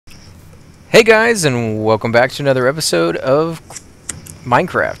Hey guys, and welcome back to another episode of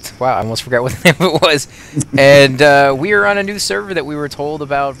Minecraft. Wow, I almost forgot what the name of it was. And we are on a new server that we were told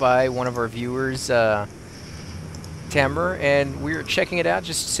about by one of our viewers, Tamber, and we're checking it out,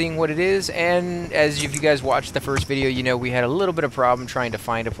 just seeing what it is. And as if you guys watched the first video, you know we had a little bit of problem trying to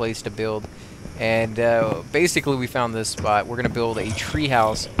find a place to build. And basically we found this spot. We're going to build a tree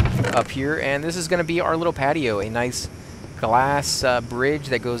house up here, and this is going to be our little patio, a nice glass bridge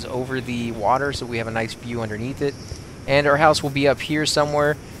that goes over the water, so we have a nice view underneath it. And our house will be up here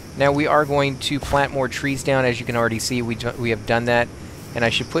somewhere. Now we are going to plant more trees down. As you can already see, we have done that, and I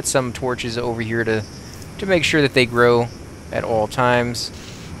should put some torches over here to make sure that they grow at all times.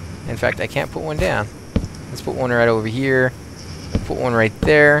 In fact, I can't put one down. Let's put one right over here, put one right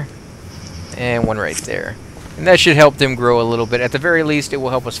there, and one right there, and that should help them grow a little bit. At the very least, it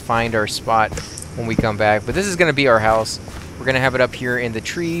will help us find our spot when we come back. But this is going to be our house. We're going to have it up here in the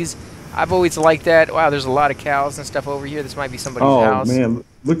trees. I've always liked that. Wow, there's a lot of cows and stuff over here. This might be somebody's house. Oh, man.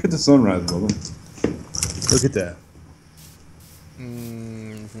 Look at the sunrise, brother. Look at that.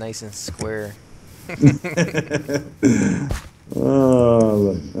 Nice and square. We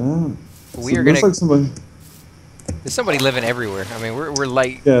are going to... Like somebody... There's somebody living everywhere. I mean, we're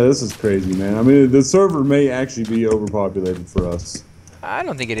like... Yeah, this is crazy, man. I mean, the server may actually be overpopulated for us. I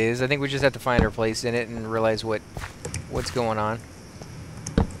don't think it is. I think we just have to find our place in it and realize what's going on.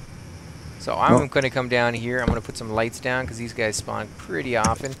 So I'm going to come down here. I'm going to put some lights down because these guys spawn pretty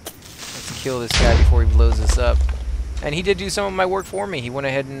often. Let's kill this guy before he blows us up. And he did do some of my work for me. He went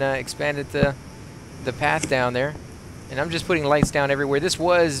ahead and expanded the path down there. And I'm just putting lights down everywhere. This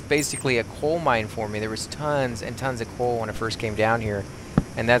was basically a coal mine for me. There was tons and tons of coal when I first came down here.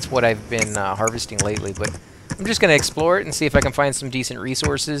 And that's what I've been harvesting lately. But I'm just going to explore it and see if I can find some decent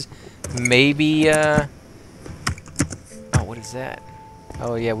resources. Maybe, oh, what is that?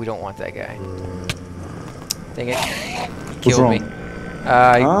 Oh, yeah, we don't want that guy. Dang it. He killed me.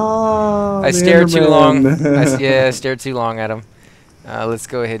 I stared too long. Yeah, I stared too long at him. Let's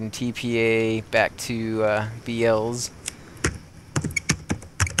go ahead and TPA back to BL's.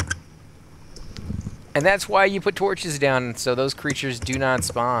 And that's why you put torches down, so those creatures do not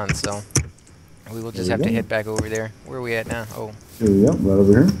spawn, so... We will just have to head back over there. Where are we at now? Oh. Yep, right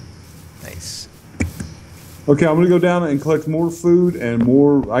over here. Nice. Okay, I'm going to go down and collect more food and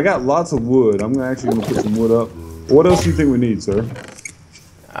more... I got lots of wood. I'm actually going to put some wood up. What else do you think we need, sir?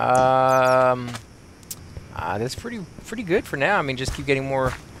 That's pretty good for now. I mean, just keep getting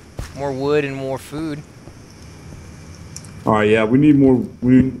more wood and more food. All right, yeah, we need more.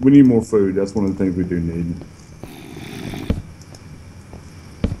 We need more food. That's one of the things we do need.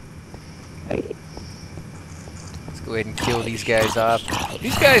 Go ahead and kill these guys off.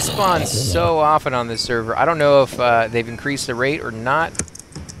 These guys spawn so often on this server. I don't know if they've increased the rate or not.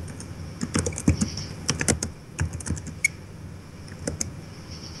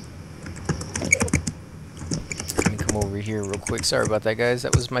 Let me come over here real quick. Sorry about that, guys.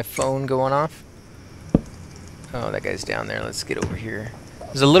 That was my phone going off. Oh, that guy's down there. Let's get over here.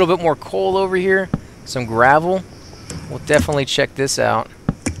 There's a little bit more coal over here. Some gravel. We'll definitely check this out.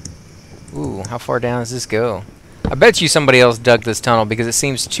 Ooh, how far down does this go? I bet you somebody else dug this tunnel because it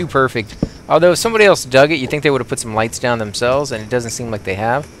seems too perfect. Although if somebody else dug it, you think they would have put some lights down themselves, and it doesn't seem like they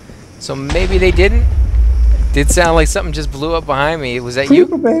have. So maybe they didn't. It did sound like something just blew up behind me. Was that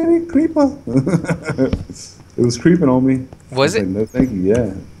creeper, you? Baby, creeper. It was creeping on me. Was it? No, thank you,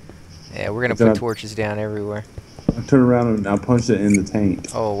 yeah. Yeah, we're going to put torches down everywhere. I turned around and I punched it in the tank.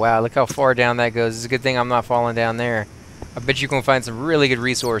 Oh, wow. Look how far down that goes. It's a good thing I'm not falling down there. I bet you can find some really good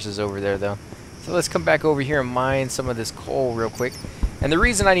resources over there, though. So let's come back over here and mine some of this coal real quick. And the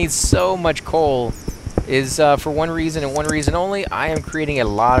reason I need so much coal is for one reason and one reason only. I am creating a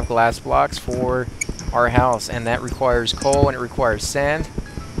lot of glass blocks for our house, and that requires coal and it requires sand.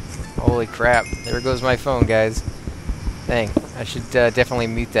 Holy crap. There goes my phone, guys. Dang. I should definitely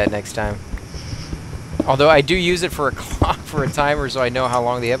mute that next time. Although I do use it for a clock, for a timer, so I know how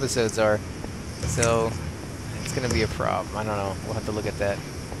long the episodes are. So it's going to be a problem. I don't know. We'll have to look at that.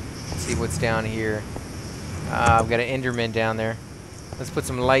 See what's down here. I've got an Enderman down there. Let's put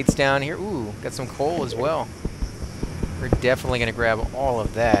some lights down here. Ooh, got some coal as well. We're definitely going to grab all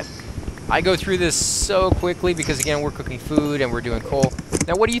of that. I go through this so quickly because, again, we're cooking food and we're doing coal.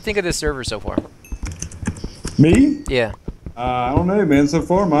 Now, what do you think of this server so far? Me? Yeah. I don't know, man. So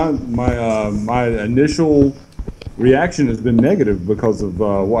far, my initial reaction has been negative because of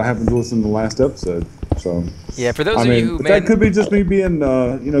what happened to us in the last episode. So yeah, for those I of mean, you who but that could be just me being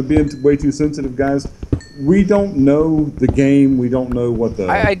being way too sensitive, guys. We don't know the game. We don't know what the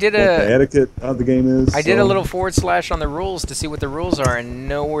the etiquette of the game is. I did a little / on the rules to see what the rules are, and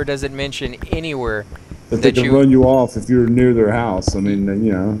nowhere does it mention anywhere that they can run you off if you're near their house. I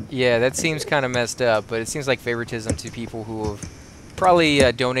mean, Yeah, that seems kind of messed up, but it seems like favoritism to people who have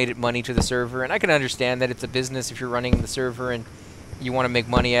probably donated money to the server, and I can understand that it's a business if you're running the server and you want to make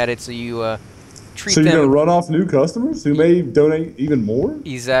money at it, so you treat them. So you're gonna run off new customers who may donate even more?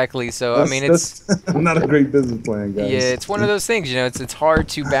 Exactly. So I mean, it's not a great business plan, guys. Yeah, it's one of those things. It's hard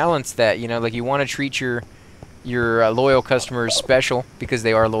to balance that. Like you want to treat your loyal customers special because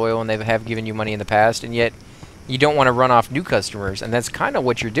they are loyal and they have given you money in the past, and yet you don't want to run off new customers, and that's kind of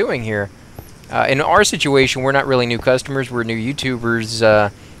what you're doing here. In our situation, we're not really new customers. We're new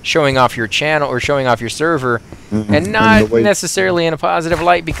YouTubers showing off your channel or showing off your server, and not necessarily in a positive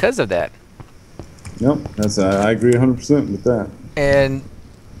light because of that. Yep, I agree 100% with that. And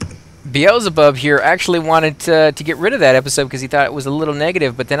Beelzebub here actually wanted to get rid of that episode because he thought it was a little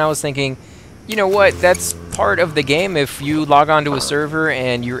negative, but then I was thinking, you know what, that's part of the game. If you log onto a server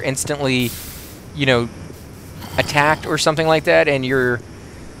and you're instantly, attacked or something like that, and your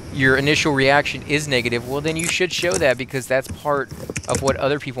initial reaction is negative, well, then you should show that because that's part of what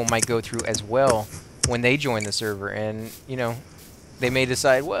other people might go through as well when they join the server. And, they may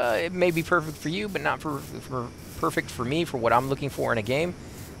decide, well, it may be perfect for you, but not for perfect for me, for what I'm looking for in a game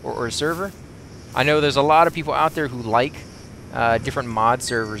or a server. I know there's a lot of people out there who like different mod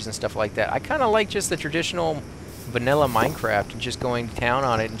servers and stuff like that. I kind of like just the traditional vanilla Minecraft and just going to town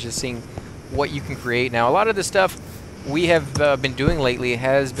on it and just seeing what you can create. Now, a lot of the stuff we have been doing lately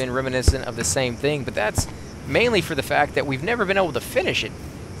has been reminiscent of the same thing, but that's mainly for the fact that we've never been able to finish it.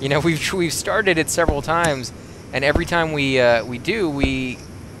 We've started it several times, and every time we do, we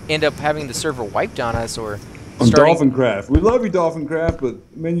end up having the server wiped on us or on Dolphincraft. We love you, Dolphincraft,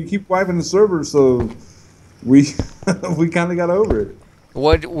 but man, you keep wiping the server, so we we kind of got over it.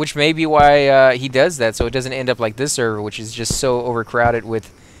 Which may be why he does that, so it doesn't end up like this server, which is just so overcrowded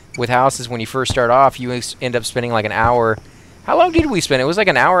with houses. When you first start off, you end up spending like an hour. How long did we spend? It was like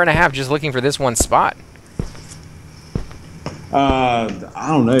an hour and a half just looking for this one spot. I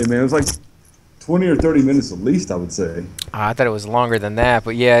don't know, man. It was like 20 or 30 minutes at least, I would say. I thought it was longer than that,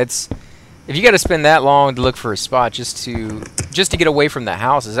 but yeah, if you got to spend that long to look for a spot just to get away from the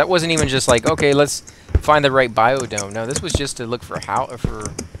houses. That wasn't even just like, okay, let's find the right biodome. No, this was just to look for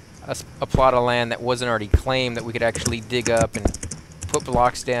a plot of land that wasn't already claimed that we could actually dig up and put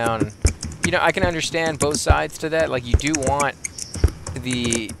blocks down. I can understand both sides to that. Like, you do want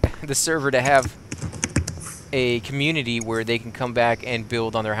the server to have a community where they can come back and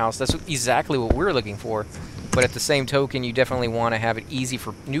build on their house. That's exactly what we're looking for. But at the same token, you definitely want to have it easy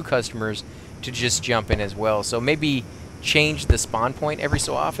for new customers to just jump in as well. So maybe change the spawn point every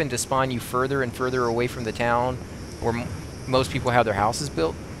so often to spawn you further and further away from the town where most people have their houses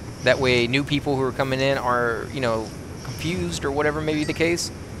built. That way new people who are coming in are, confused or whatever may be the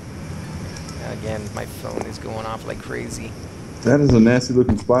case. Again, my phone is going off like crazy. That is a nasty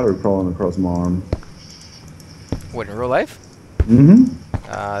looking spider crawling across my arm. What, in real life? Mm-hmm.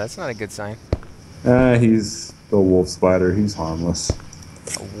 That's not a good sign. He's a wolf spider. He's harmless.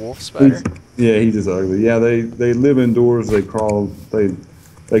 A wolf spider? He's just ugly. Yeah, they live indoors. They crawl.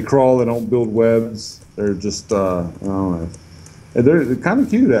 They crawl. They don't build webs. They're just I don't know. They're kind of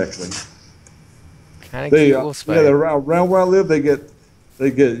cute actually. Kind of cute wolf spider. Yeah, around where I live, they get.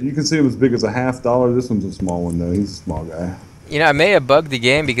 You can see them as big as $50. This one's a small one though. He's a small guy. I may have bugged the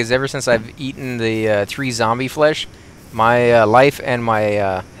game because ever since I've eaten the 3 zombie flesh, my life and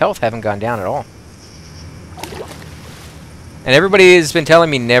my health haven't gone down at all. And everybody has been telling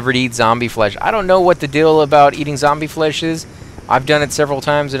me never to eat zombie flesh. I don't know what the deal about eating zombie flesh is. I've done it several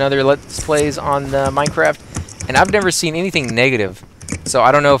times in other Let's Plays on Minecraft, and I've never seen anything negative. So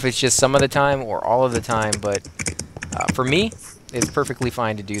I don't know if it's just some of the time or all of the time, but for me, it's perfectly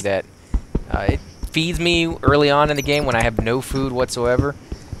fine to do that. It feeds me early on in the game when I have no food whatsoever,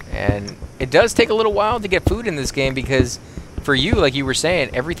 and it does take a little while to get food in this game because for you, like you were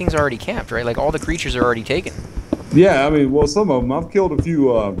saying, everything's already camped, right? Like all the creatures are already taken. Yeah, I mean, well, some of them. I've killed a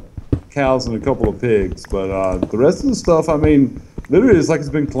few cows and a couple of pigs, but the rest of the stuff, I mean, literally it's like it's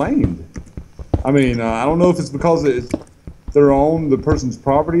been claimed. I mean, I don't know if it's because they're on the person's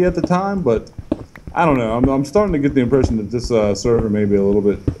property at the time, but I don't know. I'm starting to get the impression that this server may be a little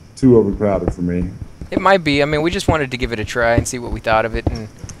bit too overcrowded for me. It might be. I mean, we just wanted to give it a try and see what we thought of it. And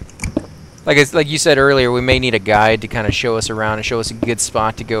like you said earlier, we may need a guide to kind of show us around and show us a good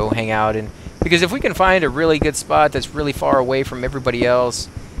spot to go hang out. And Because if we can find a really good spot that's really far away from everybody else,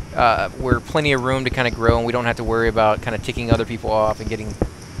 where plenty of room to kind of grow, and we don't have to worry about kind of ticking other people off and getting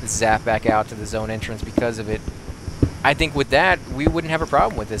zapped back out to the zone entrance because of it, I think with that, we wouldn't have a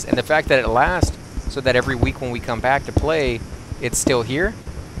problem with this. And the fact that it lasts, so that every week when we come back to play, it's still here,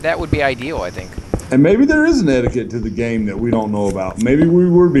 that would be ideal, I think. And maybe there is an etiquette to the game that we don't know about. Maybe we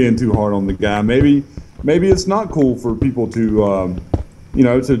were being too hard on the guy. Maybe it's not cool for people to, you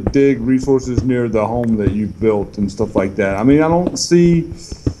know, to dig resources near the home that you've built and stuff like that. I mean, I don't see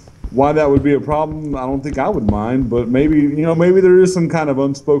why that would be a problem. I don't think I would mind, but maybe, you know, maybe there is some kind of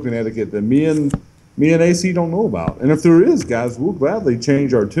unspoken etiquette that me and AC don't know about. And if there is, guys, we'll gladly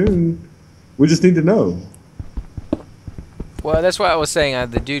change our tune. We just need to know. Well, that's why I was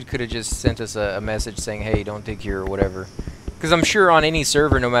saying the dude could have just sent us a message saying, hey, don't dig here or whatever. Because I'm sure on any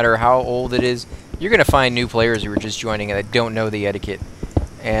server, no matter how old it is, you're going to find new players who are just joining and that don't know the etiquette.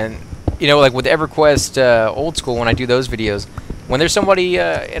 And, you know, like with EverQuest Old School, when I do those videos, when there's somebody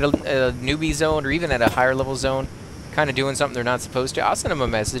at a newbie zone or even at a higher level zone kind of doing something they're not supposed to, I'll send them a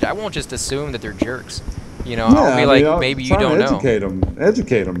message. I won't just assume that they're jerks. You know, Yeah, I'll be I like, mean, maybe you don't know.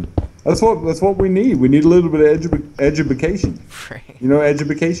 Educate them. That's what we need. We need a little bit of education. Right. You know,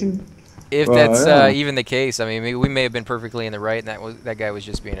 education. If that's yeah. even the case, I mean, maybe we may have been perfectly in the right, and that guy was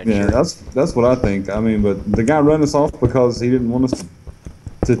just being a Yeah, jerk. that's what I think. I mean, but the guy run us off because he didn't want us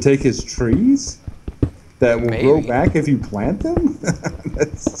to take his trees that will grow back if you plant them.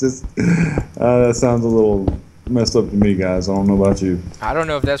 That's just that sounds a little messed up to me, guys. I don't know about you. I don't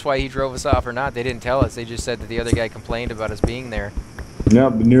know if that's why he drove us off or not. They didn't tell us. They just said that the other guy complained about us being there. Yeah,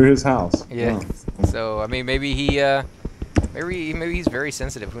 but near his house. Yeah. So I mean, maybe maybe he's very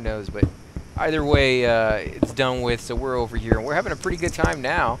sensitive. Who knows? But either way, it's done with. So we're over here, and we're having a pretty good time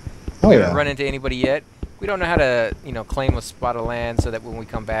now. We haven't run into anybody yet. We don't know how to, you know, claim a spot of land so that when we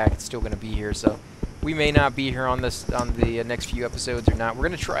come back, it's still going to be here. So we may not be here on the next few episodes or not. We're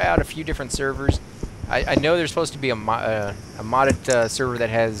going to try out a few different servers. I know there's supposed to be a modded server that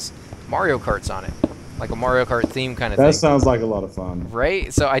has Mario Karts on it, like a Mario Kart theme kind of thing. That sounds like a lot of fun.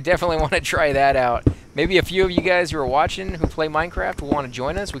 Right? So I definitely want to try that out. Maybe a few of you guys who are watching who play Minecraft will want to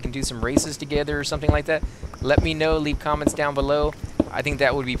join us. We can do some races together or something like that. Let me know. Leave comments down below. I think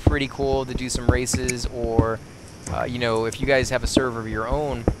that would be pretty cool to do some races, or, you know, if you guys have a server of your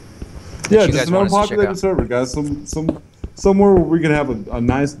own. Yeah, just an unpopulated server, guys. Somewhere where we can have a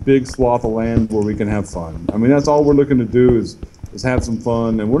nice big swath of land where we can have fun. I mean, that's all we're looking to do is have some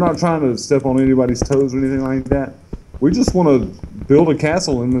fun, and we're not trying to step on anybody's toes or anything like that. We just want to build a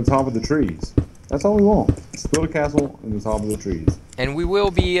castle in the top of the trees. That's all we want. Just build a castle in the top of the trees. And we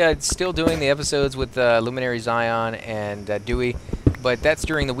will be still doing the episodes with Luminary Zion and Dewey, but that's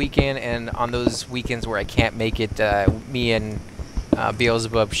during the weekend, and on those weekends where I can't make it, me and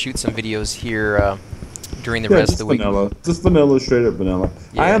Beelzebub shoot some videos here during the rest of the week. Just vanilla, straight up vanilla.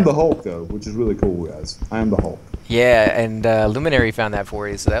 Yeah. I am the Hulk, though, which is really cool, guys. I am the Hulk. Yeah, and Luminary found that for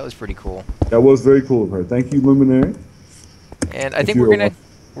you, so that was pretty cool. That was very cool of her. Thank you, Luminary. And I think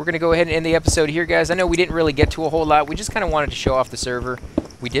we're gonna go ahead and end the episode here, guys. I know we didn't really get to a whole lot. We just kind of wanted to show off the server.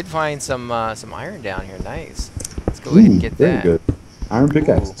 We did find some iron down here. Nice. Let's go ahead and get that. Very good. Iron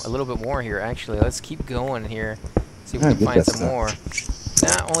pickaxe. A little bit more here, actually. Let's keep going here. See if we can find some more.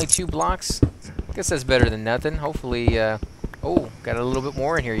 Nah, only 2 blocks. I guess that's better than nothing. Hopefully, oh, got a little bit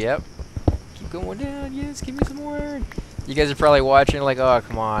more in here. Yep. Keep going down. Yes, give me some more iron. You guys are probably watching like, oh,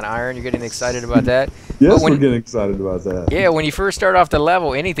 come on, iron. You're getting excited about that. Yes, we're getting excited about that. Yeah, when you first start off the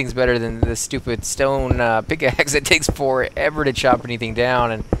level, anything's better than this stupid stone pickaxe that takes forever to chop anything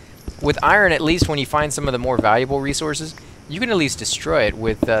down. And with iron, at least when you find some of the more valuable resources, you can at least destroy it.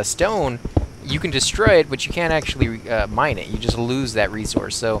 With stone, you can destroy it, but you can't actually mine it. You just lose that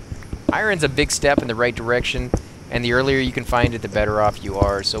resource. So iron's a big step in the right direction, and the earlier you can find it, the better off you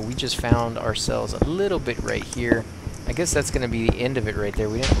are. So we just found ourselves a little bit right here. I guess that's going to be the end of it right there.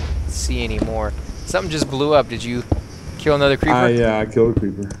 We didn't see any more. Something just blew up. Did you kill another creeper? Yeah, I killed a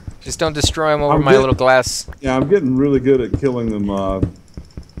creeper. Just don't destroy them over my little glass. Yeah, I'm getting really good at killing them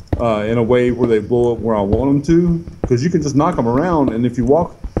in a way where they blow up where I want them to. Because you can just knock them around, and if you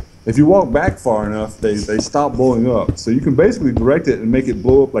walk back far enough, they stop blowing up. So you can basically direct it and make it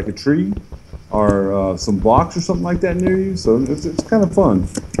blow up like a tree or some blocks or something like that near you. So it's kind of fun.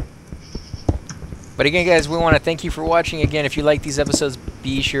 But again, guys, we want to thank you for watching. Again, if you like these episodes,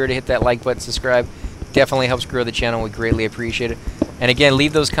 be sure to hit that like button, subscribe. Definitely helps grow the channel. We greatly appreciate it. And again,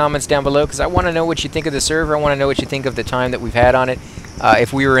 leave those comments down below because I want to know what you think of the server. I want to know what you think of the time that we've had on it.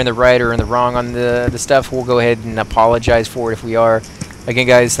 If we were in the right or in the wrong on the stuff, we'll go ahead and apologize for it if we are. Again,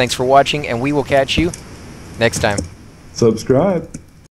 guys, thanks for watching, and we will catch you next time. Subscribe.